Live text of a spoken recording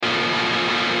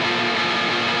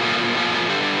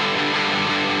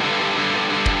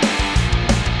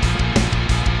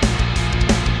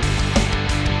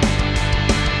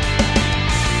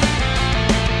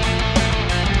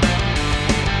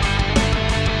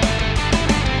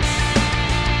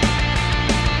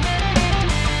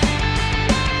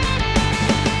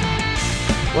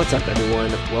What's up,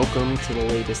 everyone? Welcome to the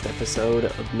latest episode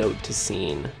of Note to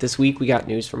Scene. This week we got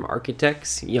news from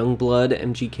Architects, Youngblood,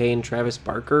 MGK, and Travis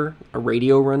Barker, a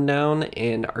radio rundown,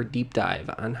 and our deep dive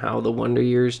on how the Wonder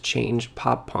Years changed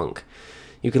pop punk.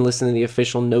 You can listen to the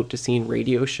official Note to Scene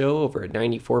radio show over at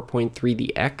 94.3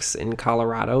 The X in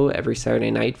Colorado every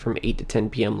Saturday night from 8 to 10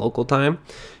 p.m. local time.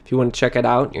 If you want to check it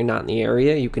out and you're not in the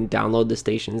area, you can download the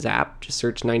station's app. Just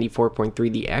search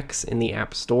 94.3 The X in the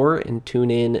App Store and tune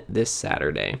in this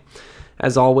Saturday.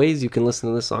 As always, you can listen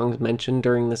to the songs mentioned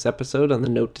during this episode on the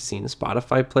Note to Scene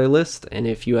Spotify playlist. And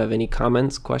if you have any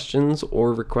comments, questions,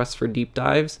 or requests for deep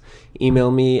dives,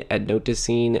 email me at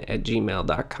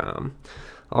notetoscene@gmail.com.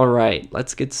 All right,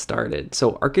 let's get started.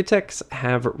 So Architects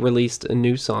have released a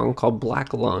new song called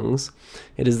Black Lungs.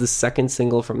 It is the second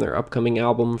single from their upcoming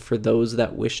album For Those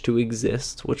That Wish to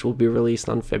Exist, which will be released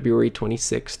on February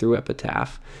 26th through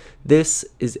Epitaph. This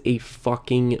is a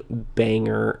fucking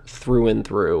banger through and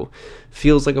through.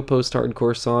 Feels like a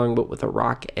post-hardcore song, but with a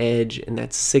rock edge and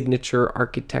that signature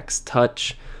Architects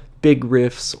touch. Big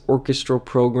riffs, orchestral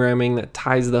programming that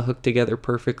ties the hook together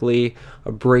perfectly,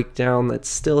 a breakdown that's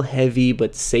still heavy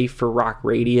but safe for rock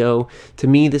radio. To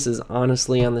me, this is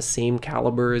honestly on the same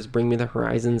caliber as Bring Me the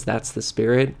Horizons, That's the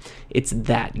Spirit. It's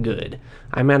that good.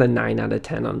 I'm at a 9 out of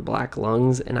 10 on Black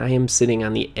Lungs, and I am sitting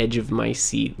on the edge of my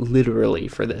seat, literally,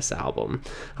 for this album.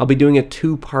 I'll be doing a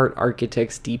 2-part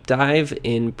Architects deep dive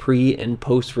in pre- and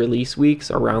post-release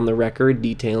weeks around the record,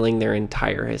 detailing their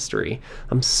entire history.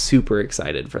 I'm super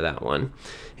excited for that one.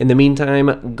 In the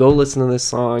meantime, go listen to this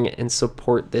song and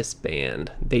support this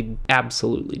band. They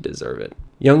absolutely deserve it.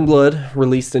 Youngblood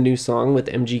released a new song with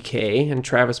MGK and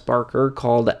Travis Barker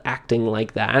called Acting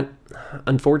Like That.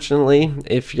 Unfortunately,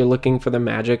 if you're looking for the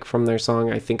magic from their song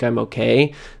I Think I'm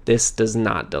Okay, this does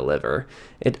not deliver.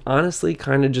 It honestly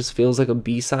kind of just feels like a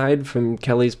B-side from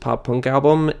Kelly's pop punk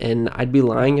album, and I'd be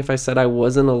lying if I said I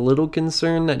wasn't a little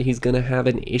concerned that he's going to have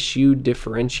an issue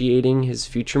differentiating his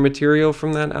future material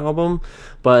from that album.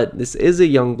 But this is a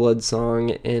Youngblood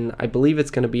song, and I believe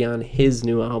it's going to be on his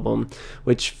new album,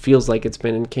 which feels like it's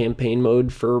been in campaign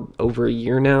mode for over a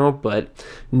year now, but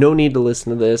no need to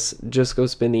listen to this. Just go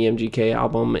spin the MGK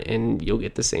album and you'll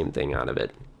get the same thing out of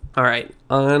it. All right,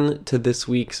 on to this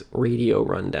week's radio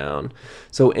rundown.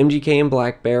 So MGK and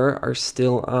Black Bear are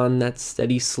still on that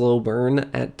steady slow burn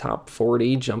at top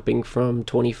 40, jumping from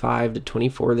 25 to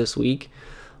 24 this week.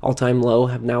 All Time Low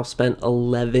have now spent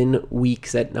 11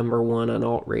 weeks at number 1 on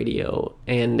alt radio.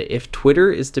 And if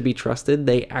Twitter is to be trusted,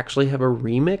 they actually have a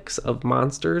remix of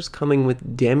Monsters coming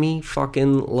with Demi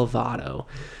fucking Lovato.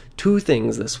 2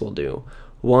 things this will do.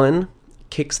 1,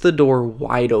 kicks the door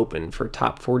wide open for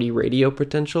top 40 radio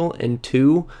potential, and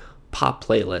 2, pop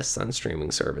playlists on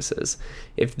streaming services.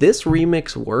 If this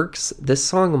remix works, this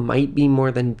song might be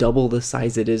more than double the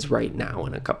size it is right now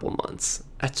in a couple months.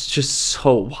 That's just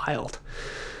so wild.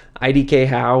 IDK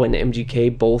How and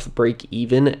MGK both break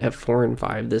even at 4 and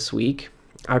 5 this week.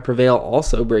 I Prevail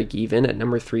also break even at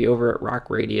number 3 over at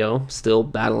Rock Radio, still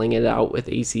battling it out with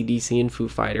AC/DC and Foo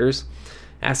Fighters.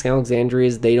 Ask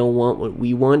Alexandria's They Don't Want What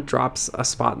We Want drops a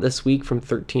spot this week from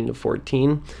 13 to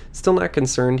 14. Still not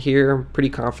concerned here. Pretty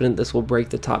confident this will break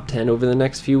the top 10 over the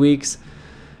next few weeks.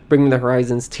 Bring Me the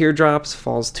Horizons Teardrops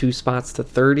falls 2 spots to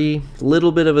 30.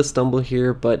 Little bit of a stumble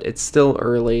here, but it's still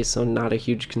early, so not a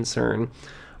huge concern.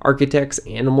 Architects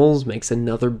Animals makes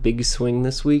another big swing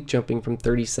this week, jumping from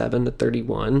 37 to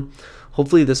 31.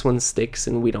 Hopefully this one sticks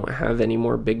and we don't have any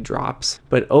more big drops.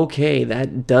 But okay,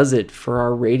 that does it for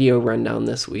our radio rundown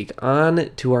this week.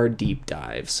 On to our deep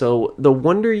dive. So the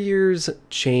Wonder Years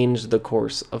changed the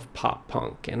course of pop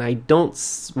punk, and I don't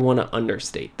want to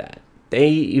understate that.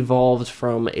 They evolved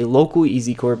from a local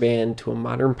easycore band to a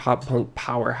modern pop punk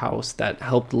powerhouse that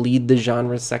helped lead the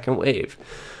genre's second wave.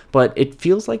 But it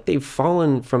feels like they've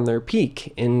fallen from their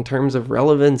peak in terms of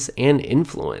relevance and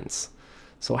influence.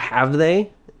 So have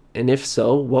they? And if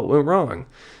so, what went wrong?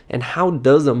 And how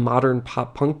does a modern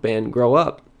pop punk band grow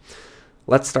up?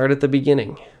 Let's start at the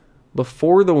beginning.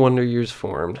 Before the Wonder Years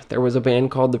formed, there was a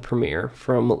band called The Premier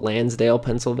from Lansdale,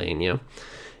 Pennsylvania.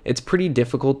 It's pretty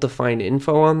difficult to find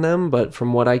info on them, but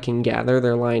from what I can gather,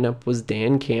 their lineup was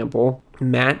Dan Campbell,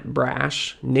 Matt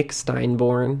Brash, Nick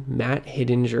Steinborn, Matt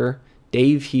Hiddinger,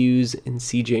 Dave Hughes, and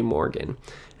CJ Morgan.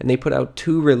 And they put out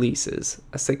 2 releases,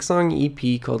 a 6-song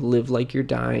EP called Live Like You're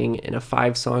Dying and a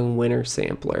 5-song Winter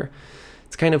Sampler.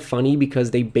 It's kind of funny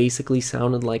because they basically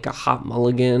sounded like a Hot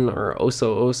Mulligan or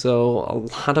Oso Oso.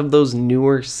 A lot of those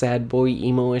newer sad boy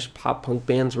emo-ish pop punk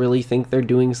bands really think they're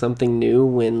doing something new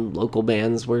when local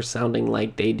bands were sounding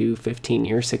like they do 15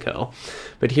 years ago.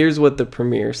 But here's what The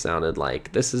Premier sounded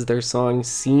like. This is their song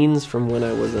Scenes from When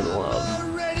I Was in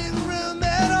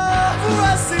Love.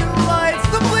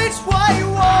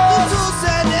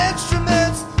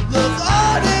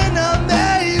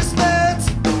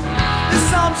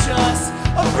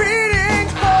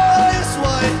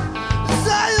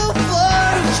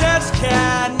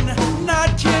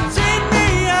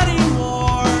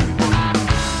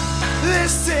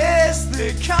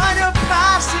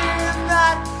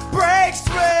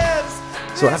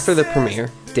 So after the premiere,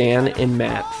 Dan and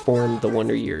Matt formed the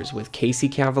Wonder Years with Casey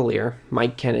Cavalier,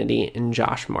 Mike Kennedy, and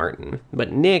Josh Martin.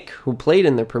 But Nick, who played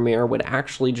in the premiere, would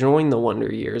actually join the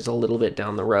Wonder Years a little bit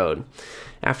down the road.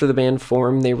 After the band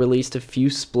formed, they released a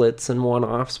few splits and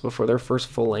one-offs before their first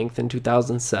full-length in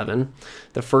 2007.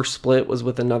 The first split was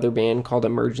with another band called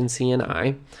Emergency and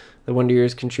I. The Wonder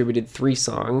Years contributed 3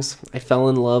 songs: I Fell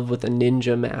in Love with a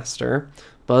Ninja Master,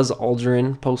 Buzz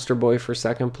Aldrin, Poster Boy for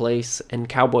Second Place, and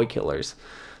Cowboy Killers.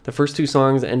 The first 2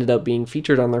 songs ended up being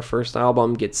featured on their first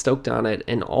album, Get Stoked on It,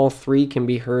 and all 3 can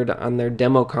be heard on their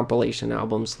demo compilation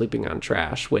album, Sleeping on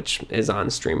Trash, which is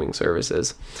on streaming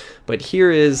services. But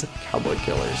here is Cowboy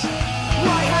Killers.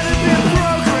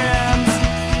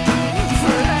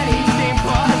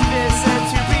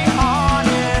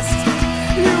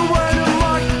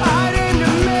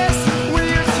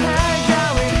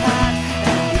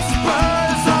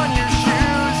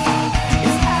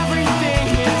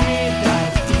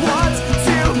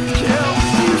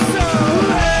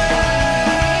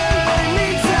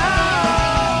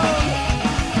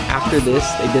 After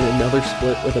this, they did another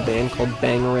split with a band called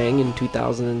Bangarang in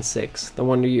 2006. The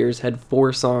Wonder Years had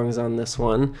 4 songs on this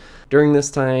one. During this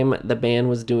time, the band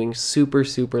was doing super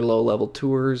low-level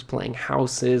tours, playing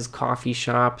houses, coffee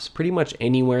shops, pretty much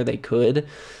anywhere they could.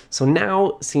 So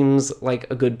now seems like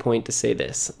a good point to say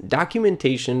this.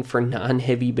 Documentation for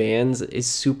non-heavy bands is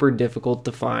super difficult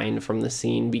to find from the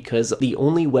scene because the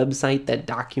only website that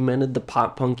documented the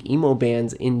pop-punk emo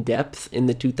bands in depth in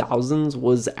the 2000s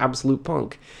was Absolute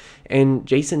Punk. And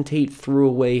Jason Tate threw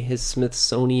away his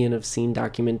Smithsonian of Scene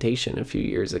documentation a few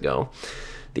years ago.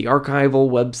 The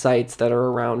archival websites that are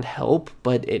around help,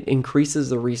 but it increases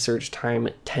the research time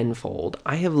tenfold.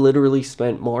 I have literally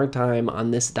spent more time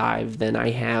on this dive than I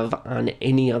have on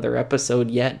any other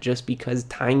episode yet, just because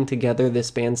tying together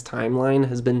this band's timeline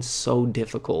has been so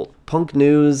difficult. Punk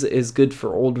News is good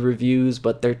for old reviews,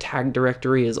 but their tag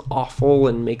directory is awful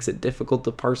and makes it difficult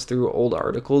to parse through old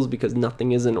articles because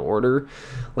nothing is in order.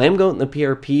 Lambgoat and the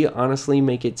PRP honestly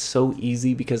make it so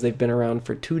easy because they've been around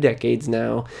for 2 decades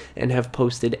now and have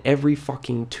posted every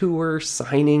fucking tour,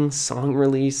 signing, song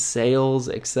release, sales,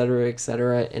 etc.,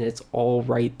 and it's all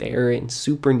right there in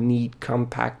super neat,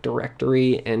 compact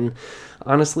directory. And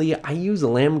honestly, I use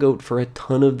Lambgoat for a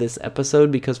ton of this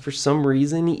episode because for some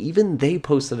reason, even they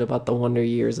posted about the Wonder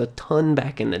Years a ton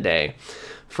back in the day.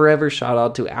 Forever shout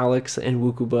out to Alex and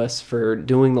Wukubus for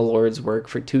doing the Lord's work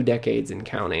for 2 decades and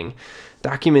counting.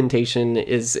 Documentation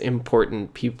is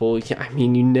important, people. I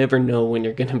mean, you never know when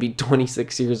you're going to be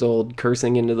 26 years old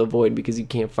cursing into the void because you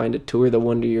can't find a tour the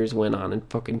Wonder Years went on in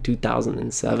fucking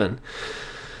 2007.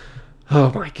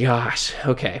 Oh my gosh.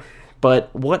 Okay.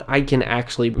 But what I can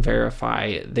actually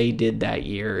verify they did that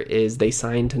year is they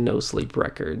signed to No Sleep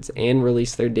Records and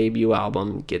released their debut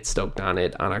album, Get Stoked on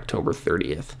It, on October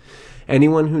 30th.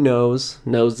 Anyone who knows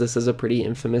this is a pretty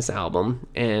infamous album,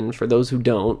 and for those who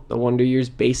don't, the Wonder Years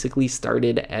basically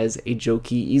started as a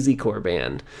jokey easycore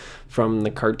band. From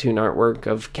the cartoon artwork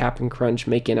of Cap'n Crunch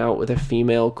making out with a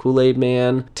female Kool-Aid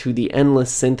Man to the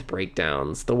endless synth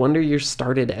breakdowns, the Wonder Years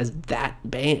started as that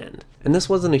band. And this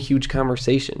wasn't a huge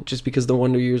conversation, just because the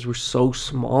Wonder Years were so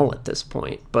small at this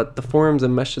point, but the forums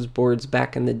and message boards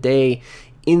back in the day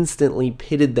instantly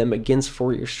pitted them against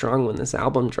 4 Year Strong when this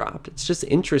album dropped. It's just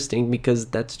interesting because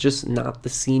that's just not the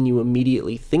scene you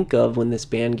immediately think of when this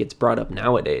band gets brought up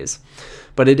nowadays.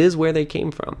 But it is where they came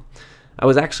from. I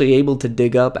was actually able to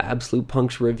dig up Absolute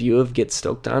Punk's review of Get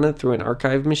Stoked on It through an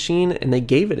archive machine, and they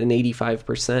gave it an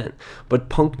 85%. But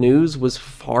Punk News was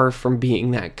far from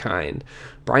being that kind.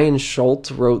 Brian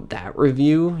Schultz wrote that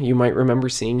review. You might remember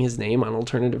seeing his name on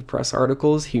alternative press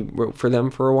articles. He wrote for them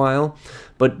for a while.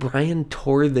 But Brian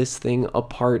tore this thing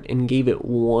apart and gave it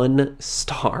 1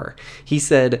 star. He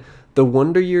said, "The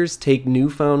Wonder Years take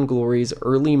Newfound Glory's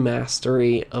early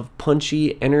mastery of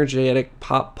punchy, energetic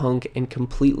pop punk and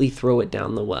completely throw it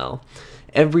down the well.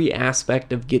 Every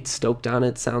aspect of Get Stoked on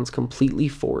It sounds completely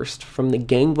forced, from the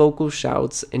gang vocal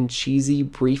shouts and cheesy,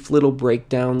 brief little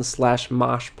breakdowns /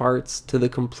 mosh parts to the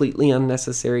completely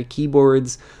unnecessary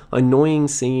keyboards, annoying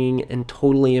singing, and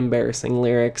totally embarrassing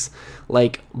lyrics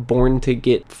like Born to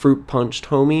Get Fruit Punched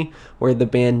Homie, where the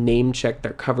band name-checked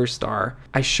their cover star.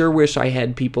 I sure wish I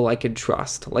had people I could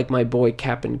trust, like my boy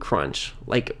Cap'n Crunch.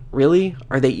 Like, really?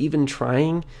 Are they even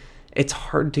trying?" It's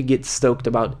hard to get stoked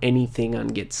about anything on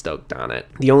Get Stoked on It.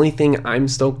 The only thing I'm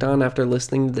stoked on after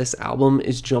listening to this album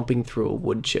is jumping through a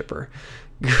wood chipper.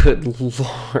 Good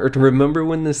lord. Remember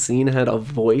when the scene had a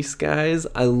voice, guys?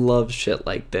 I love shit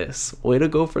like this. Way to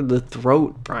go for the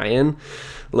throat, Brian.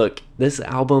 Look, this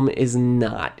album is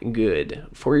not good.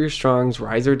 Four Year Strong's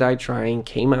Rise or Die Trying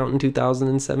came out in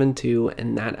 2007 too,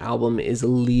 and that album is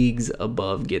leagues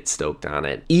above Get Stoked on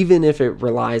It, even if it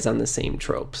relies on the same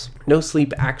tropes. No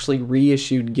Sleep actually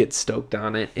reissued Get Stoked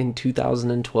on It in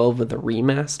 2012 with a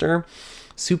remaster.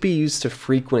 Soupy used to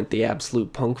frequent the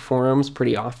Absolute Punk forums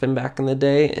pretty often back in the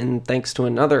day, and thanks to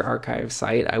another archive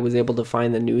site, I was able to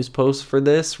find the news post for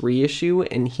this reissue,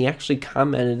 and he actually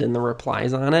commented in the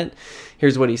replies on it.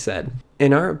 Here's what he said.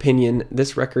 In our opinion,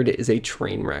 this record is a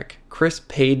train wreck. Chris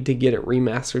paid to get it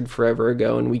remastered forever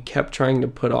ago, and we kept trying to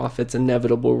put off its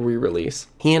inevitable re-release.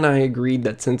 He and I agreed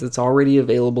that since it's already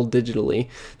available digitally,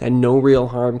 that no real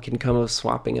harm can come of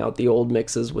swapping out the old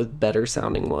mixes with better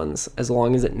sounding ones, as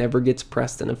long as it never gets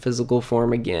pressed in a physical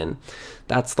form again.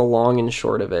 That's the long and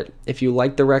short of it. If you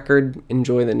like the record,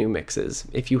 enjoy the new mixes.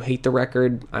 If you hate the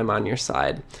record, I'm on your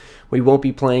side. We won't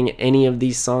be playing any of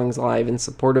these songs live in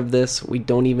support of this. We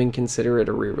don't even consider it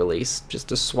a re-release,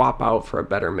 just a swap out for a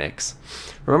better mix.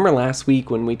 Remember last week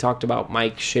when we talked about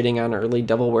Mike shitting on early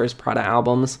Devil Wears Prada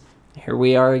albums? Here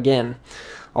we are again.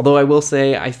 Although I will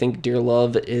say I think Dear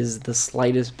Love is the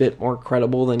slightest bit more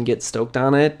credible than Get Stoked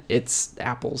on It, it's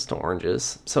apples to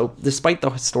oranges. So despite the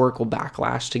historical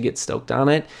backlash to Get Stoked on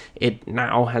It, it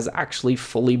now has actually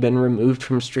fully been removed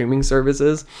from streaming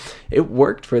services. It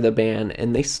worked for the band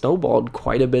and they snowballed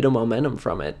quite a bit of momentum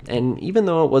from it. And even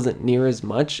though it wasn't near as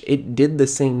much, it did the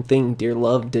same thing Dear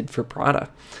Love did for Prada.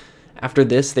 After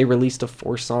this, they released a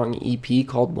 4-song EP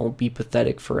called Won't Be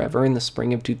Pathetic Forever in the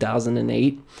spring of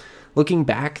 2008. Looking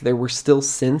back, there were still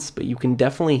synths, but you can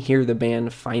definitely hear the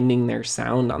band finding their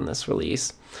sound on this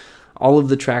release. All of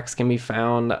the tracks can be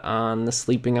found on the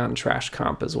Sleeping on Trash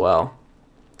comp as well.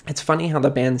 It's funny how the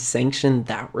band sanctioned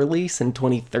that release in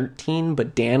 2013,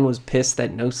 but Dan was pissed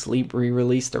that No Sleep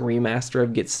re-released a remaster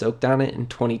of Get Stoked on It in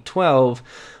 2012,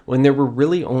 when there were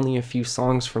really only a few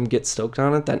songs from Get Stoked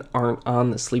on It that aren't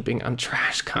on the Sleeping on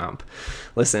Trash comp.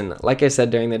 Listen, like I said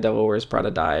during the Devil Wears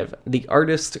Prada dive, the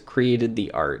artist created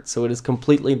the art, so it is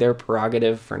completely their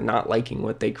prerogative for not liking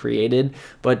what they created,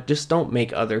 but just don't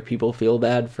make other people feel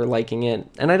bad for liking it,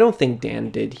 and I don't think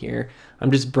Dan did here. I'm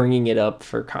just bringing it up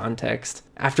for context.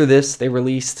 After this, they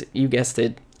released, you guessed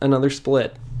it, another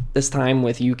split. This time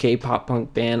with UK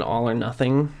pop-punk band All or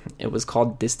Nothing. It was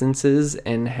called Distances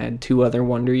and had 2 other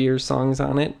Wonder Years songs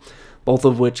on it, both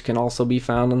of which can also be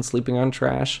found on Sleeping on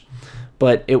Trash.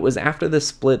 But it was after the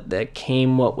split that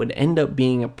came what would end up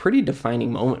being a pretty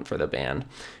defining moment for the band.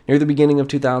 Near the beginning of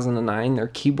 2009, their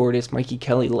keyboardist Mikey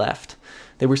Kelly left.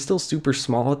 They were still super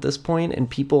small at this point, and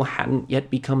people hadn't yet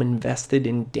become invested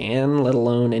in Dan, let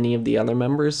alone any of the other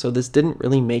members, so this didn't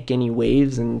really make any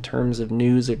waves in terms of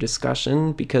news or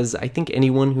discussion, because I think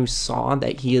anyone who saw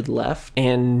that he had left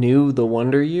and knew the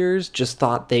Wonder Years just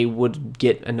thought they would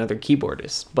get another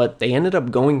keyboardist. But they ended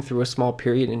up going through a small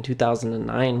period in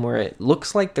 2009 where it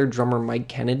looks like their drummer Mike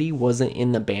Kennedy wasn't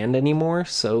in the band anymore,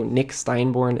 so Nick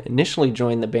Steinborn initially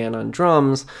joined the band on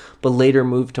drums, but later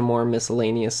moved to more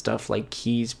miscellaneous stuff like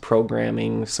keys,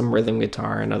 programming, some rhythm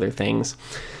guitar, and other things.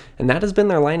 And that has been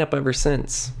their lineup ever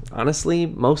since. Honestly,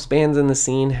 most bands in the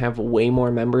scene have way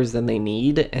more members than they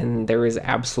need, and there is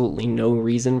absolutely no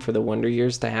reason for the Wonder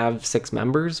Years to have 6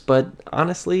 members, but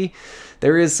honestly,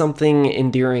 there is something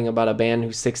endearing about a band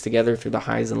who sticks together through the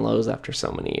highs and lows after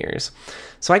so many years.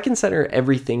 So I consider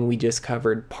everything we just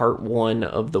covered part 1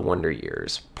 of the Wonder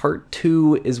Years. Part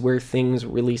 2 is where things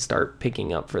really start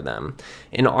picking up for them.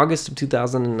 In August of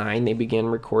 2009, they began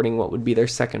recording what would be their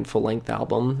second full-length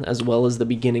album, as well as the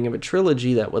beginning of a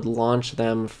trilogy that would launch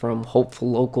them from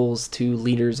hopeful locals to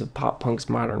leaders of pop-punk's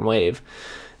modern wave.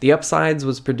 The Upsides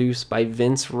was produced by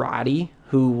Vince Roddy,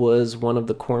 who was one of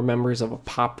the core members of a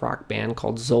pop rock band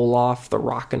called Zoloft, the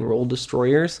Rock and Roll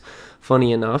Destroyers.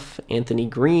 Funny enough, Anthony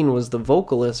Green was the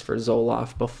vocalist for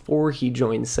Zoloft before he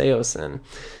joined Seosin.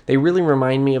 They really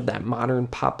remind me of that modern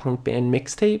pop-punk band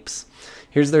Mixtapes.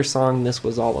 Here's their song, This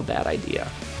Was All a Bad Idea.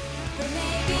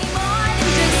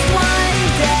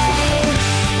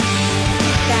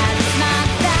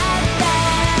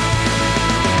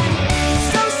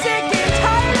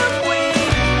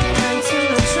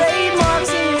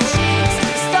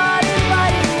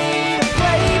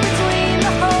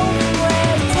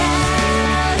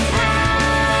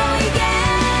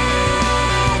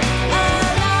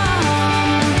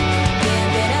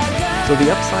 So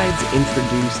the Upsides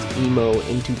introduced emo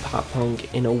into pop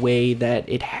punk in a way that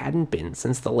it hadn't been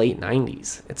since the late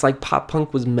 90s. It's like pop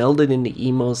punk was melded into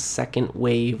emo's second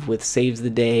wave with Saves the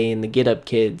Day and the Get Up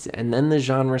Kids, and then the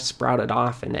genre sprouted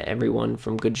off into everyone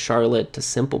from Good Charlotte to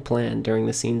Simple Plan during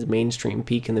the scene's mainstream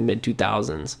peak in the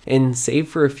mid-2000s. And save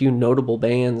for a few notable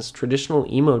bands, traditional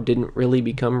emo didn't really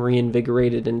become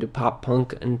reinvigorated into pop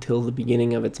punk until the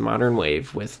beginning of its modern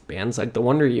wave, with bands like The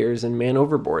Wonder Years and Man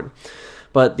Overboard.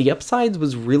 But The Upsides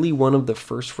was really one of the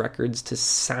first records to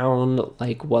sound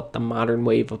like what the modern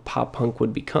wave of pop punk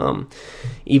would become.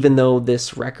 Even though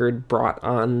this record brought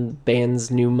on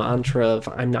band's new mantra of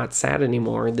 "I'm not sad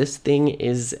anymore," this thing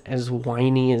is as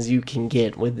whiny as you can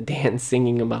get, with Dan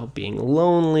singing about being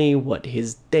lonely, what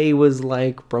his day was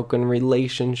like, broken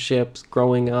relationships,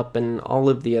 growing up, and all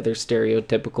of the other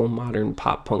stereotypical modern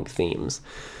pop punk themes.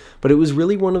 But it was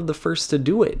really one of the first to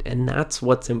do it, and that's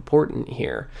what's important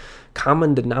here.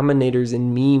 Common denominators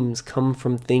in memes come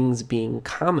from things being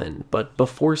common, but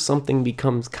before something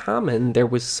becomes common, there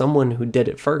was someone who did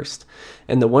it first.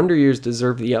 And the Wonder Years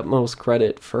deserve the utmost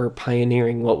credit for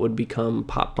pioneering what would become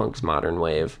pop punk's modern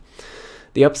wave.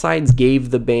 The Upsides gave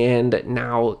the band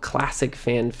now classic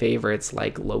fan favorites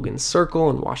like Logan's Circle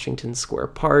and Washington Square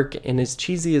Park, and as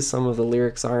cheesy as some of the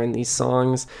lyrics are in these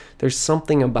songs, there's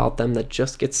something about them that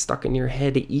just gets stuck in your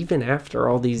head even after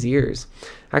all these years.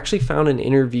 I actually found an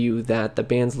interview that the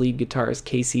band's lead guitarist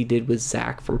Casey did with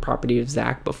Zach from Property of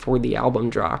Zach before the album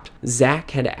dropped.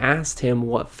 Zach had asked him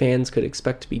what fans could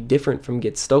expect to be different from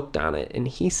Get Stoked on It, and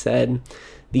he said,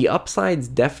 "The Upsides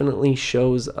definitely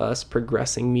shows us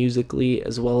progressing musically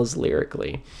as well as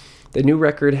lyrically. The new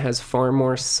record has far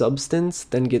more substance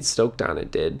than Get Stoked On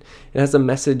It did. It has a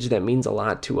message that means a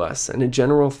lot to us and a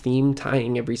general theme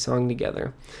tying every song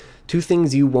together. Two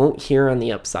things you won't hear on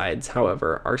the Upsides,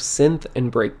 however, are synth and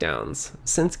breakdowns.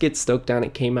 Since Get Stoked On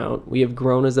It came out, we have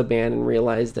grown as a band and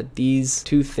realized that these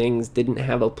two things didn't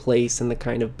have a place in the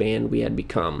kind of band we had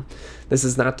become. This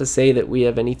is not to say that we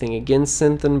have anything against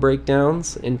synth and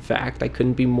breakdowns. In fact, I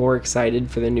couldn't be more excited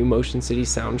for the new Motion City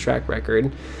soundtrack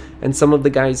record. And some of the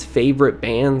guys' favorite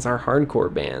bands are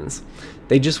hardcore bands.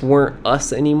 They just weren't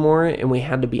us anymore, and we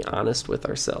had to be honest with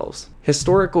ourselves."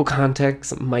 Historical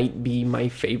context might be my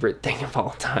favorite thing of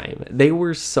all time. They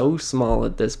were so small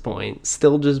at this point,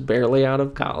 still just barely out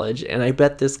of college, and I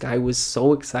bet this guy was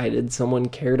so excited someone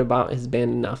cared about his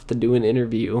band enough to do an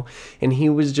interview, and he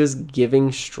was just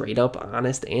giving straight up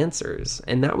honest answers.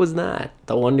 And that was that.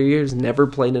 The Wonder Years never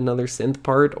played another synth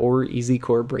part or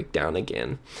easycore breakdown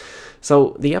again.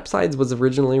 So, The Upsides was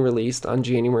originally released on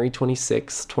January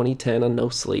 26, 2010 on No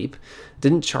Sleep.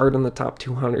 Didn't chart on the top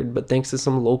 200, but thanks to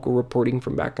some local reporting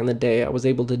from back in the day, I was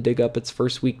able to dig up its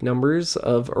first week numbers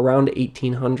of around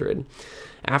 1,800.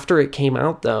 After it came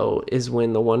out, though, is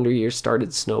when the Wonder Years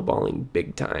started snowballing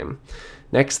big time.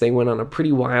 Next, they went on a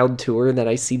pretty wild tour that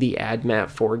I see the ad map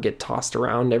for get tossed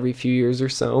around every few years or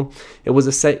so. It was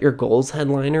a Set Your Goals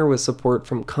headliner with support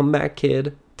from Comeback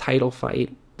Kid, Title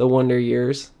Fight, The Wonder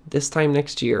Years, This Time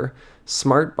Next Year,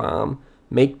 Smart Bomb,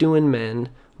 Make Doin' Men,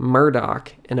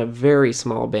 Murdoch, and a very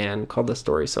small band called The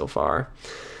Story So Far.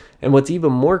 And what's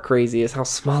even more crazy is how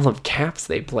small of caps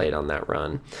they played on that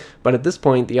run. But at this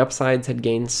point, the Upsides had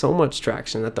gained so much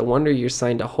traction that the Wonder Years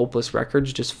signed to Hopeless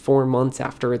Records just 4 months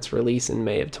after its release in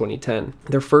May of 2010.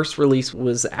 Their first release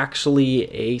was actually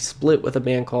a split with a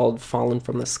band called Fallen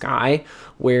from the Sky,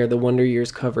 where the Wonder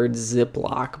Years covered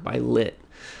Ziploc by Lit.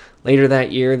 Later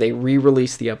that year, they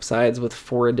re-released the Upsides with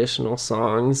 4 additional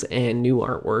songs and new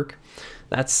artwork.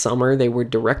 That summer, they were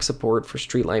direct support for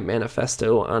Streetlight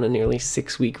Manifesto on a nearly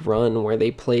 6-week run where they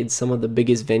played some of the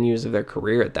biggest venues of their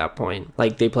career at that point.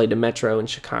 Like, they played the Metro in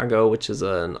Chicago, which is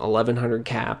an 1,100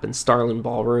 cap, and Starland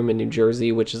Ballroom in New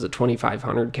Jersey, which is a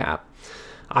 2,500 cap.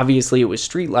 Obviously, it was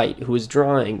Streetlight who was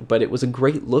drawing, but it was a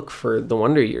great look for the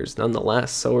Wonder Years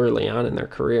nonetheless, so early on in their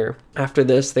career. After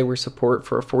this, they were support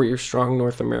for a 4-year-strong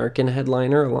North American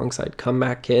headliner alongside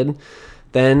Comeback Kid.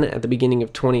 Then, at the beginning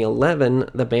of 2011,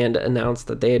 the band announced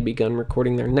that they had begun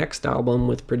recording their next album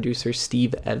with producer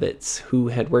Steve Evans, who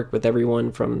had worked with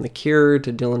everyone from The Cure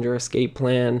to Dillinger Escape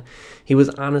Plan. He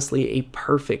was honestly a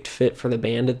perfect fit for the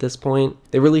band at this point.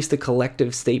 They released a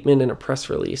collective statement in a press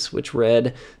release, which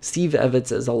read, "Steve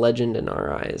Evans is a legend in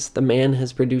our eyes. The man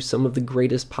has produced some of the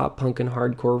greatest pop punk and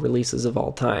hardcore releases of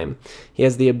all time. He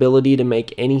has the ability to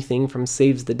make anything from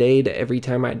Saves the Day to Every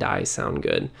Time I Die sound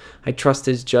good. I trust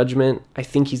his judgment. I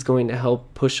think he's going to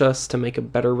help push us to make a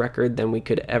better record than we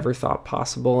could ever thought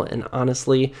possible, and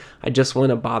honestly, I just want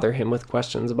to bother him with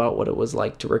questions about what it was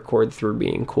like to record through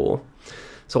being cool."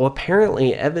 So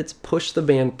apparently, Evans pushed the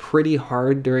band pretty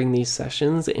hard during these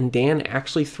sessions, and Dan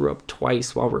actually threw up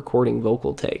twice while recording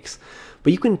vocal takes.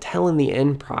 But you can tell in the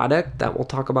end product, that we'll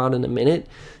talk about in a minute,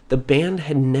 the band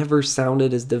had never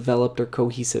sounded as developed or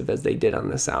cohesive as they did on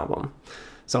this album.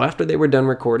 So after they were done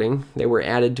recording, they were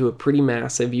added to a pretty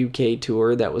massive UK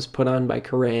tour that was put on by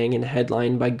Kerrang and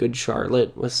headlined by Good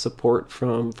Charlotte with support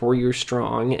from 4 Year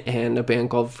Strong and a band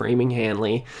called Framing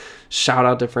Hanley. Shout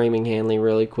out to Framing Hanley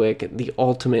really quick, the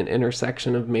ultimate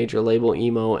intersection of major label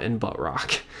emo and butt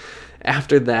rock.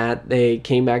 After that, they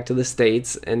came back to the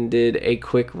States and did a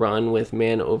quick run with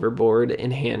Man Overboard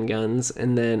and Handguns,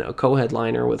 and then a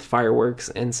co-headliner with Fireworks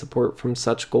and support from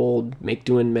Such Gold, Make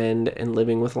Do and Mend, and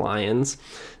Living with Lions.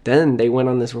 Then they went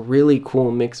on this really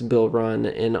cool mixed bill run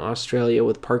in Australia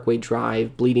with Parkway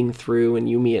Drive, Bleeding Through, and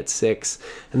You Me at 6,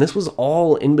 and this was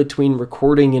all in between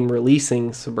recording and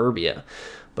releasing Suburbia.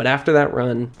 But after that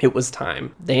run, it was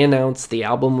time. They announced the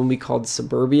album will be called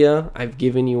Suburbia, I've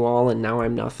Given You All and Now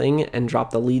I'm Nothing, and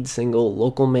dropped the lead single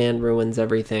Local Man Ruins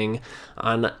Everything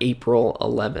on April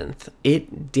 11th.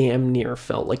 It damn near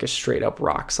felt like a straight up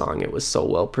rock song. It was so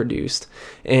well produced.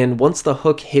 And once the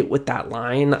hook hit with that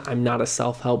line, I'm not a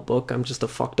self-help book, I'm just a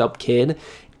fucked up kid,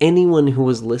 anyone who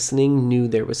was listening knew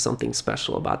there was something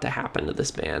special about to happen to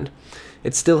this band.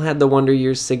 It still had the Wonder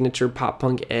Years signature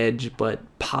pop-punk edge, but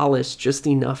polished just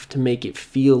enough to make it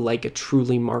feel like a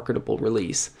truly marketable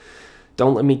release.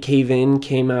 Don't Let Me Cave In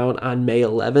came out on May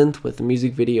 11th with a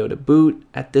music video to boot.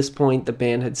 At this point, the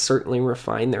band had certainly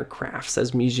refined their crafts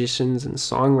as musicians and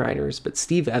songwriters, but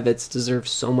Steve Evans deserves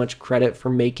so much credit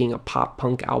for making a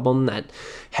pop-punk album that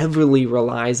heavily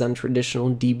relies on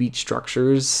traditional D-beat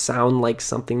structures sound like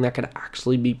something that could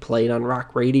actually be played on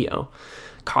rock radio.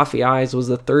 Coffee Eyes was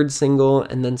the third single,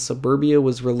 and then Suburbia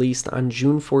was released on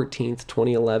June 14th,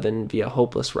 2011 via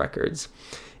Hopeless Records.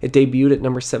 It debuted at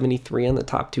number 73 on the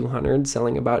top 200,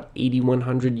 selling about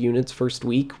 8,100 units first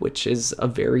week, which is a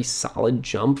very solid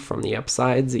jump from the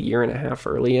upsides a year and a half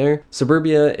earlier.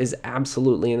 Suburbia is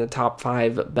absolutely in the top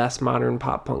 5 best modern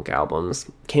pop-punk albums.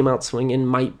 Came Out Swingin'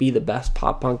 might be the best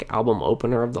pop-punk album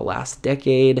opener of the last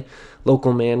decade.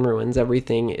 Local Man Ruins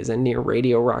Everything is a near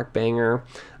radio rock banger.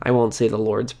 I Won't Say the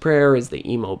Lord's Prayer is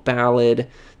the emo ballad.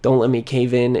 Don't Let Me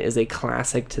Cave In is a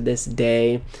classic to this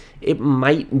day. It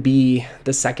might be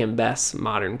the second best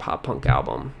modern pop-punk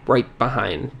album, right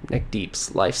behind Neck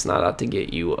Deep's Life's Not Out to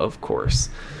Get You, of course.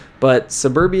 But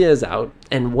Suburbia is out,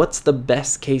 and what's the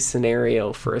best case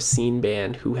scenario for a scene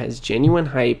band who has genuine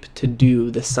hype to do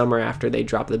the summer after they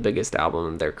drop the biggest album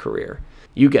of their career?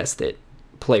 You guessed it,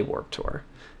 play Warped Tour.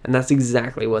 And that's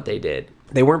exactly what they did.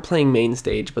 They weren't playing main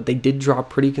stage, but they did draw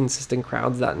pretty consistent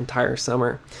crowds that entire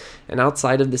summer. And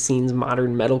outside of the scene's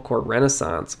modern metalcore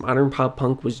renaissance, modern pop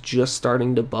punk was just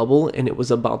starting to bubble, and it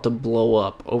was about to blow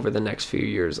up over the next few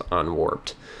years on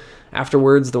Warped.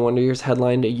 Afterwards, the Wonder Years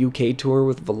headlined a UK tour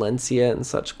with Valencia and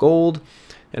Such Gold,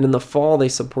 and in the fall they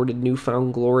supported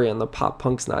Newfound Glory on the Pop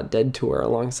Punk's Not Dead tour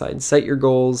alongside Set Your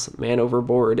Goals, Man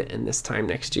Overboard, and This Time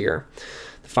Next Year.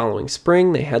 The following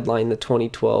spring, they headlined the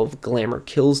 2012 Glamour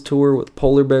Kills tour with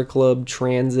Polar Bear Club,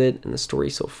 Transit, and The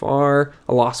Story So Far.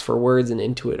 A Loss for Words and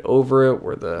Into It Over It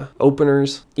were the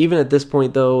openers. Even at this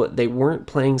point, though, they weren't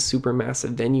playing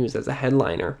supermassive venues as a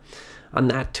headliner. On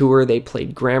that tour, they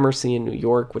played Gramercy in New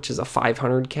York, which is a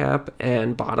 500 cap,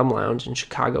 and Bottom Lounge in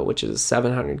Chicago, which is a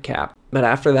 700 cap. But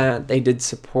after that, they did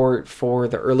support for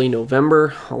the early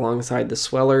November alongside the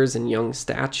Swellers and Young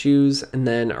Statues, and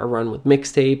then a run with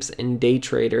Mixtapes and Day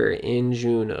Trader in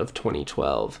June of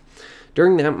 2012.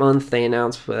 During that month, they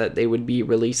announced that they would be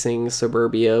releasing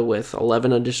Suburbia with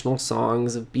 11 additional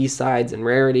songs of B-sides and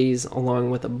rarities,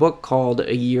 along with a book called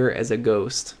A Year as a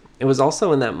Ghost. It was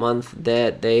also in that month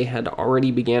that they had already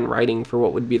began writing for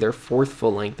what would be their fourth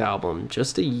full-length album,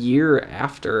 just a year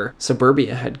after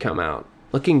Suburbia had come out.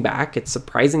 Looking back, it's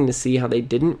surprising to see how they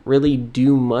didn't really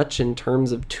do much in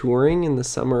terms of touring in the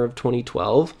summer of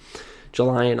 2012.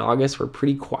 July and August were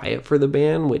pretty quiet for the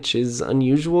band, which is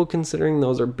unusual considering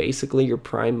those are basically your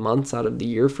prime months out of the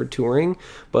year for touring,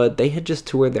 but they had just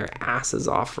toured their asses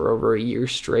off for over a year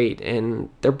straight, and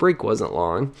their break wasn't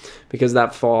long, because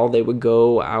that fall they would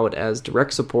go out as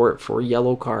direct support for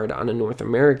Yellowcard on a North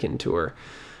American tour.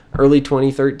 Early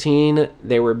 2013,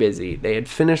 they were busy. They had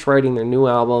finished writing their new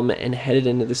album and headed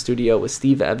into the studio with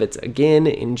Steve Evans again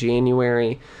in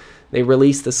January. They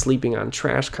released the Sleeping on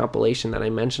Trash compilation that I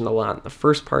mentioned a lot in the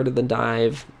first part of the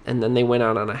dive, and then they went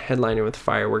out on a headliner with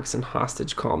Fireworks and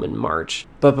Hostage Calm in March.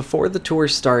 But before the tour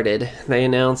started, they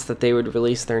announced that they would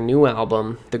release their new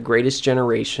album, The Greatest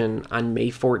Generation, on May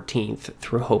 14th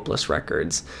through Hopeless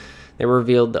Records. They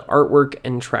revealed the artwork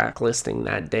and track listing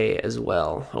that day as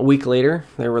well. A week later,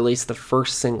 they released the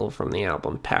first single from the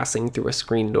album, Passing Through a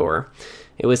Screen Door.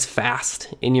 It was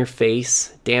fast, in your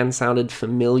face. Dan sounded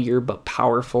familiar but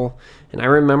powerful, and I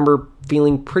remember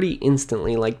feeling pretty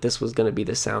instantly like this was going to be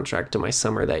the soundtrack to my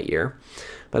summer that year.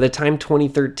 By the time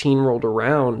 2013 rolled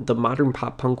around, the modern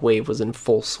pop-punk wave was in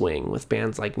full swing, with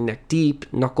bands like Neck Deep,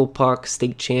 Knuckle Puck,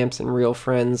 State Champs, and Real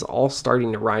Friends all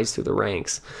starting to rise through the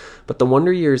ranks. But the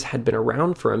Wonder Years had been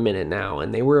around for a minute now,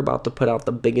 and they were about to put out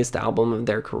the biggest album of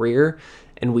their career,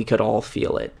 and we could all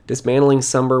feel it. Dismantling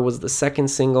Summer was the second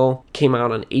single, came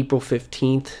out on April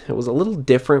 15th. It was a little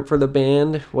different for the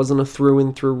band. It wasn't a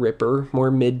through-and-through ripper, more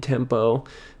mid-tempo.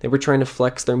 They were trying to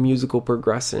flex their musical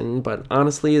progression, but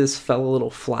honestly, this fell a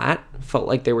little flat. Felt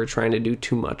like they were trying to do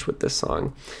too much with this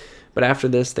song. But after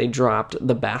this, they dropped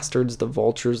The Bastards, The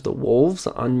Vultures, The Wolves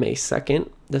on May 2nd.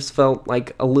 This felt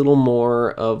like a little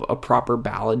more of a proper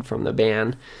ballad from the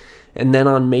band. And then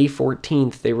on May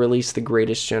 14th, they released The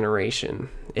Greatest Generation.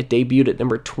 It debuted at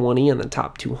number 20 on the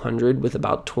top 200 with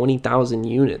about 20,000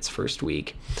 units first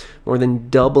week, more than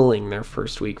doubling their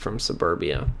first week from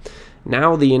Suburbia.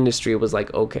 Now the industry was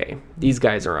like, okay, these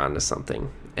guys are onto something.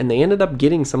 And they ended up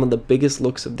getting some of the biggest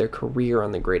looks of their career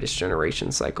on the Greatest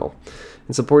Generation cycle.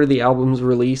 In support of the album's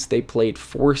release, they played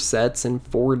 4 sets in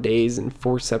 4 days in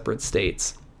 4 separate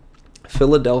states.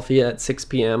 Philadelphia at 6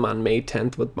 p.m. on May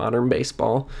 10th with Modern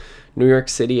Baseball, New York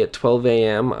City at 12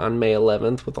 a.m. on May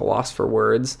 11th with A Loss for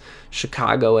Words,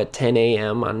 Chicago at 10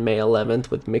 a.m. on May 11th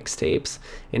with Mixtapes,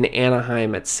 and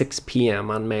Anaheim at 6 p.m.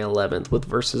 on May 11th with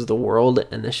Versus the World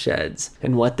and The Sheds.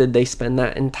 And what did they spend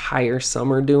that entire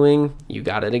summer doing? You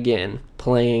got it again.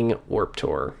 Playing Warped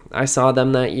Tour. I saw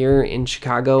them that year in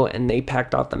Chicago, and they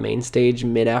packed out the main stage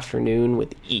mid-afternoon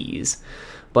with ease.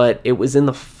 But it was in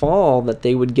the fall that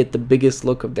they would get the biggest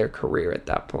look of their career at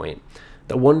that point.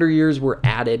 The Wonder Years were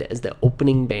added as the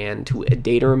opening band to A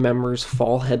Day to Remember's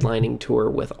fall headlining tour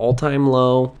with All Time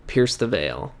Low, Pierce the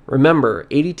Veil. Remember,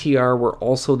 ADTR were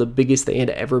also the biggest they had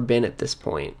ever been at this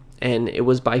point, and it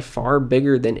was by far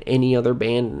bigger than any other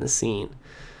band in the scene.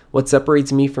 What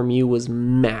Separates Me From You was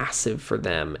massive for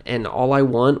them, and All I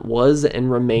Want was and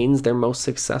remains their most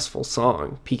successful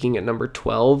song, peaking at number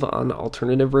 12 on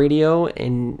alternative radio,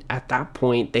 and at that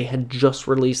point, they had just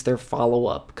released their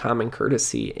follow-up, Common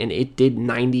Courtesy, and it did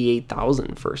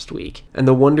 98,000 first week. And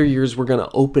the Wonder Years were going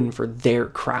to open for their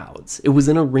crowds. It was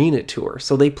an arena tour,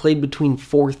 so they played between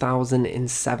 4,000 and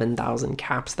 7,000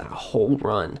 caps that whole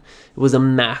run. It was a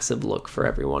massive look for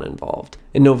everyone involved.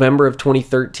 In November of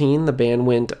 2013, the band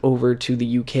went over to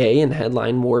the UK and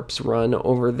headlined Warp's run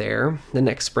over there. The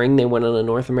next spring, they went on a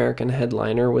North American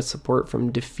headliner with support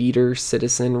from Defeater,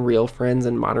 Citizen, Real Friends,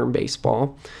 and Modern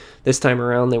Baseball. This time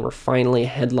around, they were finally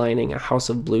headlining a House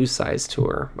of Blues size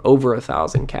tour, over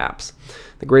 1,000 caps.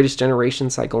 The Greatest Generation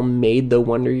cycle made the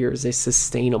Wonder Years a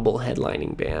sustainable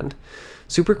headlining band.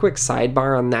 Super quick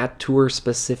sidebar on that tour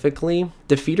specifically,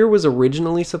 Defeater was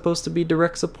originally supposed to be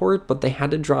direct support, but they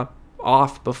had to drop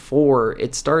off before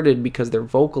it started because their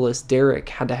vocalist Derek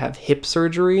had to have hip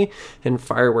surgery and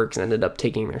Fireworks ended up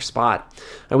taking their spot.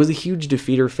 I was a huge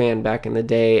Defeater fan back in the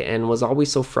day and was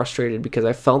always so frustrated because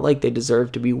I felt like they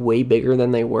deserved to be way bigger than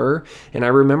they were, and I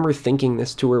remember thinking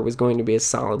this tour was going to be a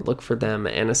solid look for them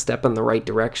and a step in the right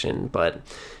direction, but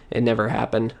it never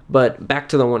happened. But back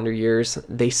to the Wonder Years,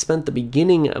 they spent the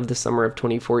beginning of the summer of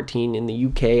 2014 in the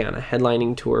UK on a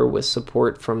headlining tour with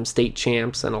support from State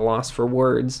Champs and A Loss for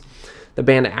Words. The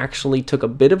band actually took a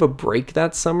bit of a break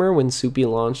that summer when Soupy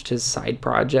launched his side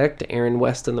project, Aaron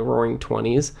West and the Roaring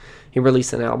Twenties. He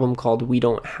released an album called We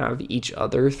Don't Have Each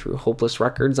Other through Hopeless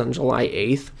Records on July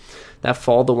 8th. That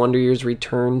fall, the Wonder Years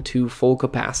returned to full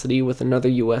capacity with another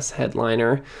U.S.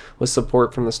 headliner with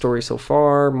support from The Story So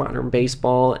Far, Modern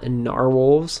Baseball, and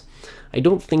Narwolves. I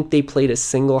don't think they played a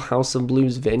single House of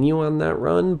Blues venue on that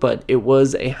run, but it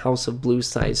was a House of Blues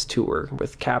size tour,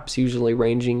 with caps usually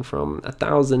ranging from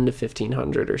 1,000 to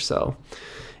 1,500 or so.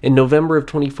 In November of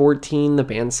 2014, the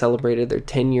band celebrated their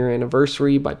 10-year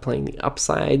anniversary by playing the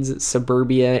Upsides,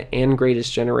 Suburbia, and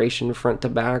Greatest Generation front to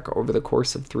back over the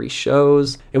course of 3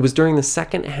 shows. It was during the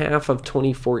second half of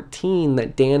 2014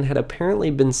 that Dan had apparently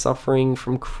been suffering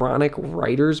from chronic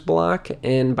writer's block,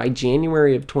 and by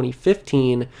January of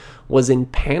 2015 was in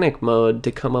panic mode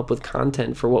to come up with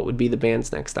content for what would be the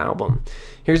band's next album.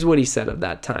 Here's what he said of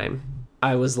that time.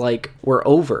 I was like, we're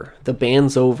over. The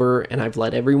band's over, and I've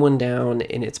let everyone down,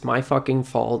 and it's my fucking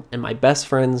fault. And my best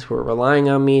friends who are relying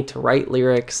on me to write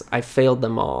lyrics, I failed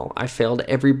them all. I failed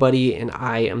everybody, and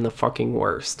I am the fucking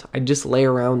worst. I just lay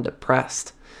around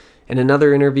depressed. In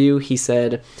another interview, he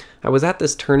said, "I was at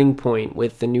this turning point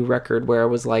with the new record where I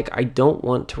was like, I don't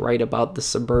want to write about the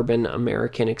suburban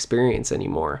American experience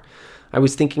anymore. I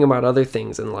was thinking about other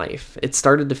things in life. It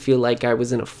started to feel like I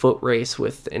was in a foot race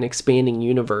with an expanding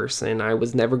universe and I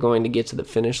was never going to get to the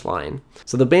finish line."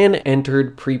 So the band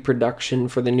entered pre-production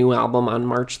for the new album on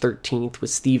March 13th with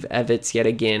Steve Evans yet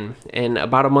again, and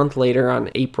about a month later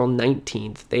on April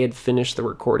 19th, they had finished the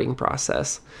recording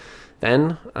process.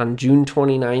 Then, on June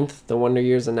 29th, the Wonder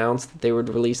Years announced that they would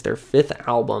release their fifth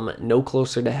album, No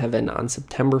Closer to Heaven, on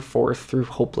September 4th through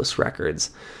Hopeless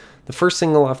Records. The first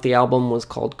single off the album was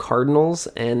called Cardinals,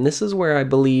 and this is where I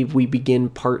believe we begin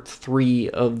part 3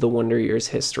 of the Wonder Years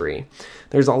history.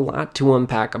 There's a lot to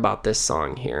unpack about this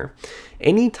song here.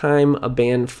 Anytime a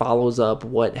band follows up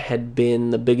what had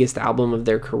been the biggest album of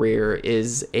their career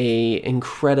is a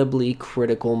incredibly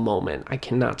critical moment. I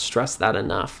cannot stress that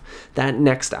enough. That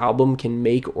next album can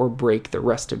make or break the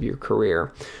rest of your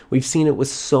career. We've seen it with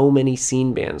so many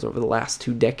scene bands over the last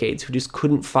 2 decades who just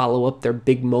couldn't follow up their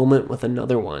big moment with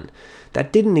another one.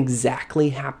 That didn't exactly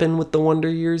happen with the Wonder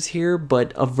Years here,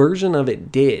 but a version of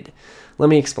it did. Let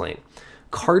me explain.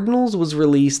 Cardinals was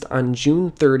released on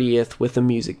June 30th with a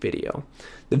music video.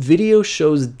 The video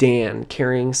shows Dan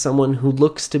carrying someone who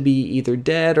looks to be either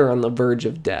dead or on the verge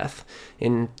of death.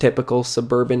 In typical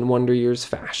suburban Wonder Years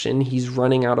fashion, he's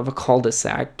running out of a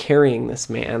cul-de-sac carrying this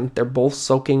man. They're both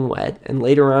soaking wet, and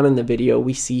later on in the video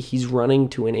we see he's running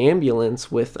to an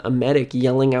ambulance with a medic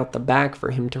yelling out the back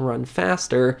for him to run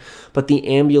faster, but the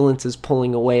ambulance is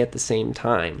pulling away at the same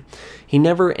time. He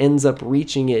never ends up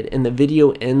reaching it, and the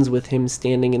video ends with him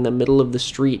standing in the middle of the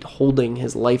street holding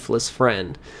his lifeless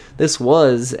friend. This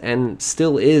was, and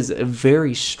still is, a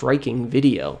very striking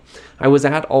video. I was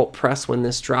at Alt Press when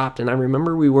this dropped, and I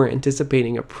remember we were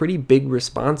anticipating a pretty big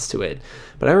response to it.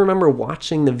 But I remember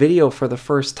watching the video for the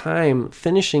first time,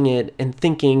 finishing it, and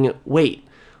thinking, wait,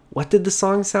 what did the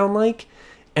song sound like?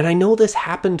 And I know this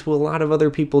happened to a lot of other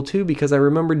people too, because I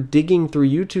remember digging through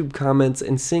YouTube comments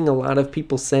and seeing a lot of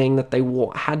people saying that they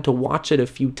had to watch it a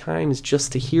few times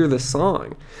just to hear the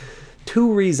song.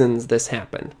 2 reasons this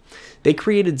happened. They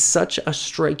created such a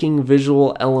striking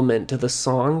visual element to the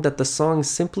song that the song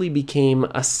simply became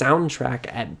a soundtrack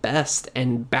at best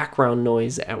and background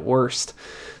noise at worst.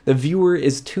 The viewer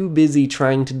is too busy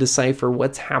trying to decipher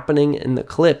what's happening in the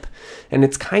clip, and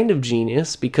it's kind of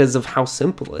genius because of how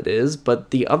simple it is, but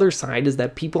the other side is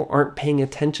that people aren't paying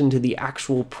attention to the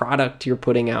actual product you're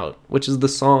putting out, which is the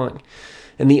song.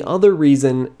 And the other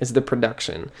reason is the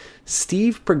production.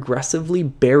 Steve progressively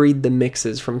buried the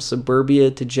mixes from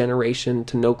Suburbia to Generation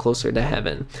to No Closer to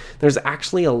Heaven. There's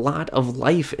actually a lot of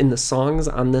life in the songs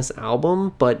on this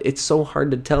album, but it's so hard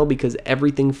to tell because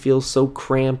everything feels so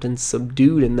cramped and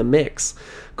subdued in the mix.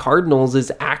 Cardinals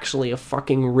is actually a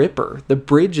fucking ripper. The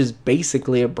bridge is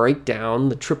basically a breakdown.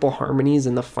 The triple harmonies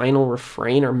and the final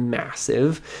refrain are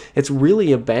massive. It's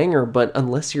really a banger, but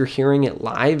unless you're hearing it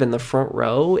live in the front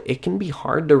row, it can be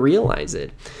hard to realize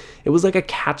it. It was like a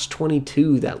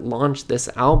catch-22 that launched this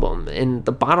album, and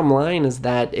the bottom line is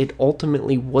that it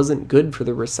ultimately wasn't good for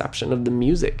the reception of the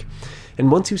music.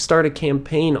 And once you start a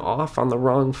campaign off on the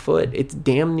wrong foot, it's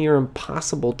damn near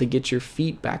impossible to get your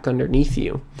feet back underneath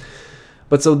you.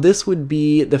 But so this would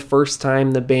be the first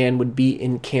time the band would be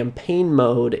in campaign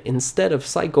mode instead of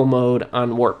cycle mode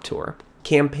on Warped Tour.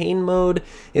 Campaign mode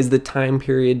is the time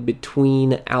period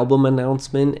between album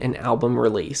announcement and album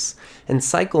release, and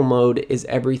cycle mode is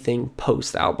everything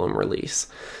post-album release.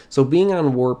 So being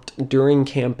on Warped during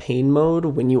campaign mode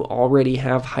when you already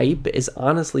have hype is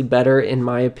honestly better in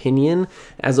my opinion,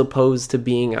 as opposed to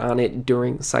being on it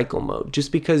during cycle mode,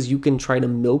 just because you can try to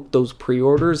milk those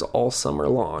pre-orders all summer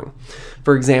long.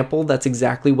 For example, that's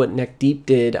exactly what Neck Deep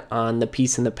did on The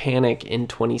Peace and the Panic in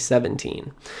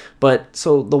 2017. But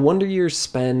so the Wonder Years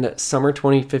spend summer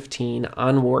 2015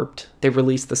 on Warped. They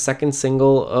released the second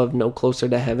single of No Closer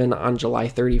to Heaven on July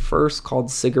 31st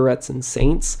called Cigarettes and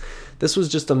Saints. This was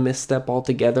just a misstep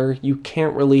altogether. You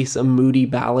can't release a moody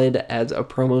ballad as a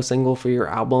promo single for your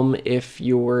album if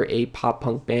you're a pop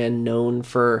punk band known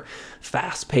for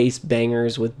fast-paced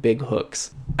bangers with big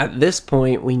hooks. At this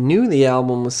point, we knew the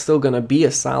album was still going to be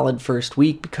a solid first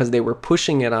week because they were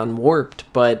pushing it on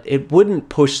Warped, but it wouldn't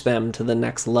push them to the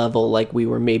next level like we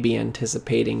were maybe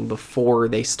anticipating before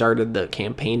they started the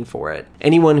campaign for it.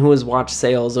 Anyone who has watched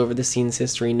sales over the scene's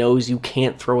history knows you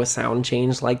can't throw a sound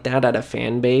change like that at a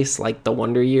fan base like the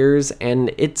Wonder Years,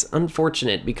 and it's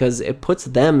unfortunate because it puts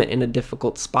them in a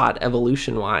difficult spot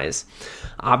evolution-wise.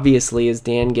 Obviously, as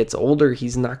Dan gets older,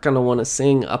 he's not going to want to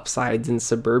sing Upsides and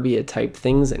Suburbia type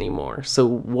things anymore. So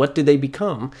what do they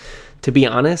become? to be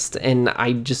honest, and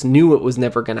I just knew it was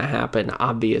never going to happen,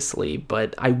 obviously,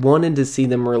 but I wanted to see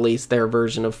them release their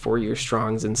version of 4 Year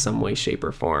Strongs in some way, shape,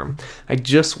 or form. I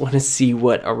just want to see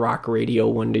what a Rock Radio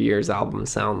Wonder Years album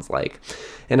sounds like.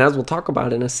 And as we'll talk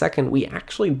about in a second, we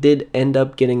actually did end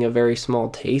up getting a very small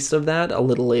taste of that a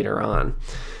little later on.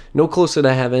 No Closer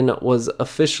to Heaven was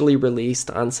officially released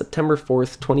on September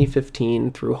 4th,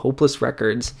 2015 through Hopeless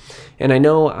Records, and I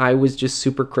know I was just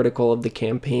super critical of the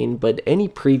campaign, but any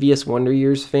previous Wonder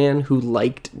Years fan who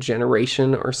liked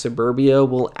Generation or Suburbia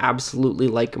will absolutely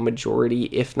like a majority,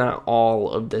 if not all,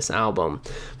 of this album.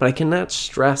 But I cannot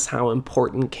stress how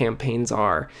important campaigns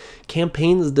are.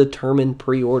 Campaigns determine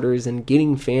pre-orders and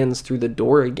getting fans through the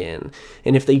door again,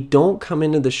 and if they don't come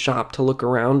into the shop to look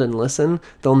around and listen,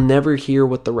 they'll never hear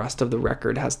what the rest of the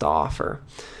record has to offer.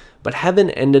 But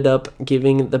Heaven ended up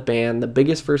giving the band the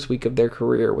biggest first week of their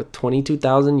career with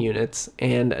 22,000 units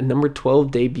and a number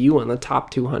 12 debut on the top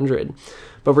 200.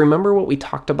 But remember what we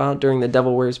talked about during the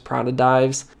Devil Wears Prada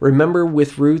dives? Remember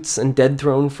with Roots and Dead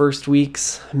Throne first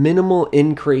weeks? Minimal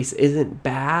increase isn't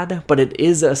bad, but it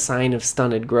is a sign of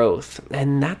stunted growth.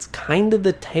 And that's kind of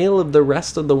the tale of the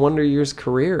rest of the Wonder Years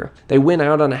career. They went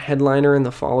out on a headliner in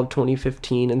the fall of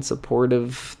 2015 in support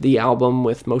of the album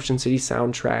with Motion City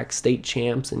Soundtrack, State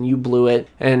Champs, and You Blew It.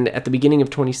 And at the beginning of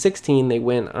 2016, they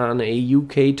went on a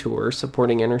UK tour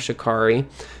supporting Enter Shikari,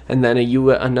 and then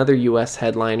another US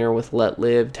headliner with Let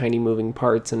Live, Tiny Moving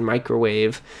Parts, and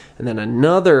Microwave, and then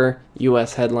another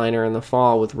US headliner in the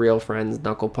fall with Real Friends,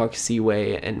 Knucklepuck,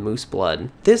 Seaway, and Moose Blood.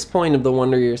 At this point of the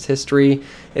Wonder Years history,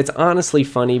 it's honestly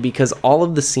funny because all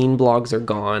of the scene blogs are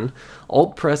gone,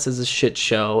 Alt Press is a shit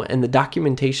show, and the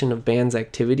documentation of bands'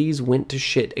 activities went to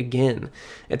shit again.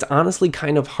 It's honestly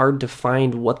kind of hard to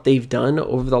find what they've done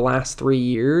over the last 3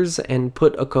 years and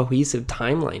put a cohesive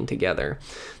timeline together,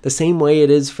 the same way it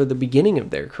is for the beginning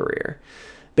of their career.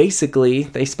 Basically,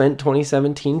 they spent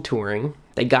 2017 touring.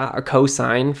 They got a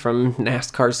cosign from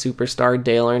NASCAR superstar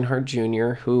Dale Earnhardt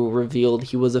Jr., who revealed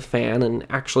he was a fan and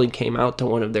actually came out to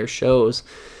one of their shows.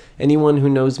 Anyone who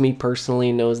knows me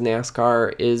personally knows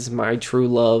NASCAR is my true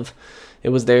love. It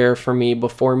was there for me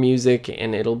before music,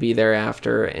 and it'll be there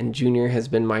after, and Junior has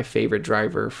been my favorite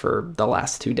driver for the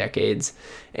last 2 decades.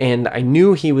 And I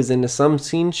knew he was into some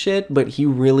scene shit, but he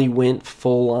really went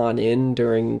full on in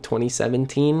during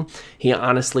 2017. He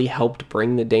honestly helped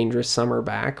bring the Dangerous Summer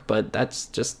back, but that's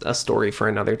just a story for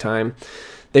another time.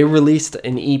 They released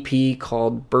an EP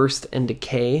called Burst and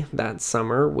Decay that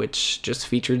summer, which just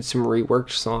featured some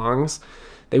reworked songs.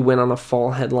 They went on a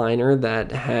fall headliner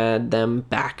that had them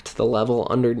back to the level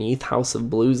underneath House of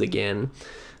Blues again.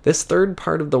 This third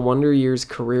part of the Wonder Years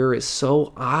career is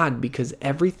so odd because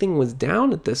everything was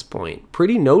down at this point,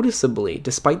 pretty noticeably,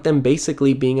 despite them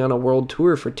basically being on a world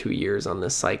tour for 2 years on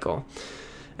this cycle.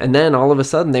 And then all of a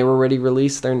sudden they were ready to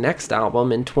release their next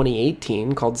album in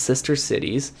 2018 called Sister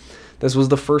Cities. This was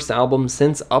the first album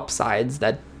since Upsides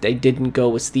that they didn't go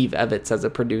with Steve Evans as a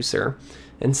producer.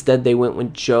 Instead, they went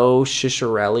with Joe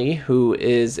Ciccarelli, who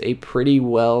is a pretty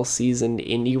well-seasoned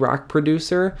indie rock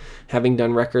producer, having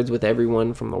done records with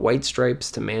everyone from the White Stripes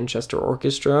to Manchester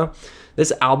Orchestra.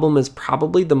 This album is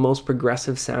probably the most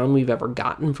progressive sound we've ever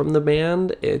gotten from the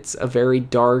band. It's a very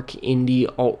dark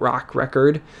indie alt-rock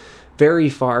record, very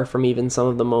far from even some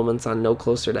of the moments on No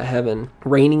Closer to Heaven.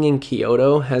 Raining in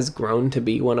Kyoto has grown to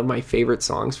be one of my favorite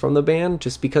songs from the band,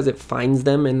 just because it finds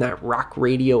them in that rock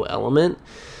radio element.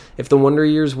 If the Wonder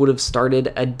Years would have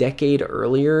started a decade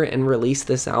earlier and released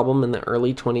this album in the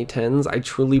early 2010s, I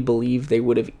truly believe they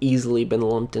would have easily been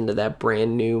lumped into that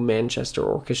brand new Manchester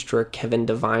Orchestra Kevin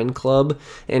Devine club.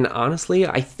 And honestly,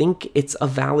 I think it's a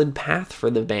valid path for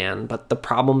the band, but the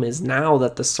problem is now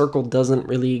that the circle doesn't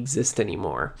really exist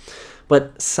anymore.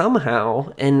 But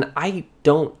somehow, and I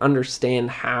don't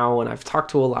understand how, and I've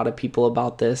talked to a lot of people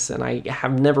about this, and I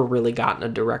have never really gotten a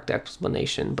direct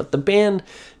explanation, but the band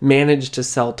managed to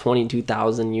sell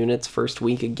 22,000 units first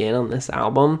week again on this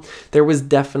album. There was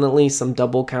definitely some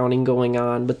double counting going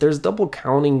on, but there's double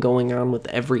counting going on with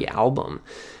every album.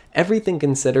 Everything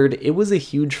considered, it was a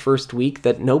huge first week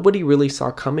that nobody really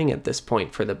saw coming at this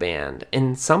point for the band,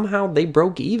 and somehow they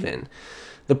broke even.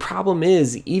 The problem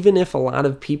is, even if a lot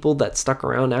of people that stuck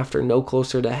around after No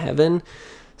Closer to Heaven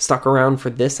stuck around for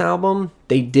this album,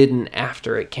 they didn't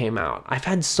after it came out. I've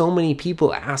had so many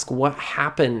people ask what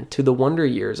happened to the Wonder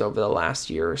Years over the last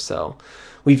year or so.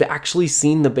 We've actually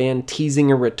seen the band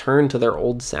teasing a return to their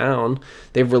old sound.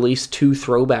 They've released 2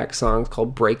 throwback songs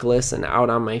called Breakless and Out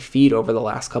on My Feet over the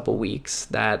last couple weeks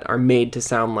that are made to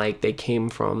sound like they came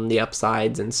from the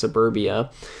Upsides and Suburbia.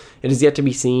 It is yet to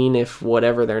be seen if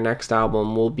whatever their next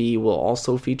album will be will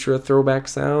also feature a throwback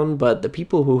sound, but the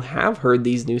people who have heard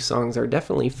these new songs are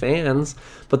definitely fans,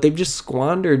 but they've just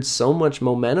squandered so much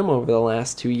momentum over the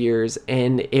last 2 years,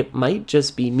 and it might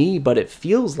just be me, but it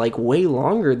feels like way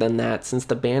longer than that since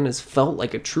the band has felt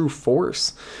like a true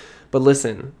force. But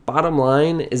listen, bottom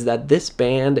line is that this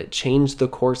band changed the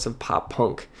course of pop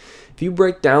punk. If you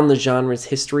break down the genre's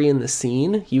history in the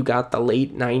scene, you got the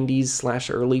late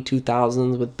 90s/early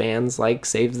 2000s with bands like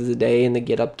Saves the Day and the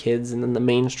Get Up Kids, and then the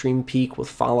mainstream peak with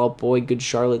Fall Out Boy, Good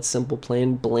Charlotte, Simple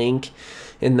Plan, Blink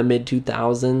in the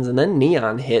mid-2000s, and then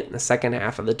Neon hit in the second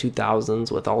half of the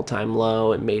 2000s with All Time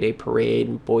Low and Mayday Parade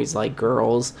and Boys Like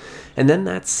Girls. And then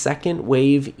that second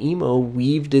wave emo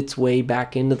weaved its way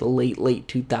back into the late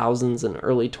 2000s and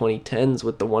early 2010s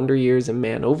with The Wonder Years and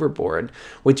Man Overboard,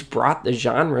 which brought the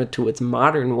genre to its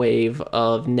modern wave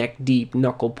of Neck Deep,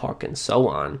 Knuckle Puck, and so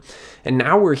on. And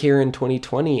now we're here in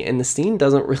 2020, and the scene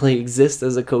doesn't really exist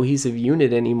as a cohesive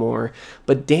unit anymore,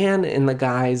 but Dan and the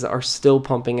guys are still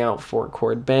pumping out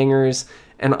 4-chord bangers,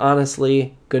 and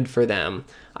honestly, good for them.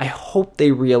 I hope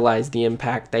they realize the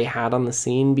impact they had on the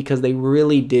scene, because they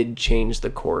really did change the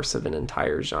course of an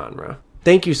entire genre.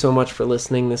 Thank you so much for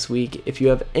listening this week. If you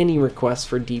have any requests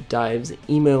for deep dives,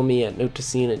 email me at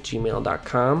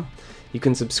notescene@gmail.com. You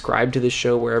can subscribe to the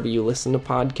show wherever you listen to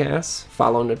podcasts.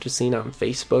 Follow Note to Scene on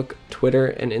Facebook, Twitter,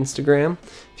 and Instagram.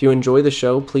 If you enjoy the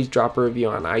show, please drop a review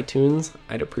on iTunes.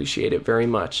 I'd appreciate it very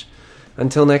much.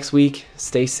 Until next week,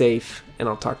 stay safe, and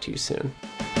I'll talk to you soon.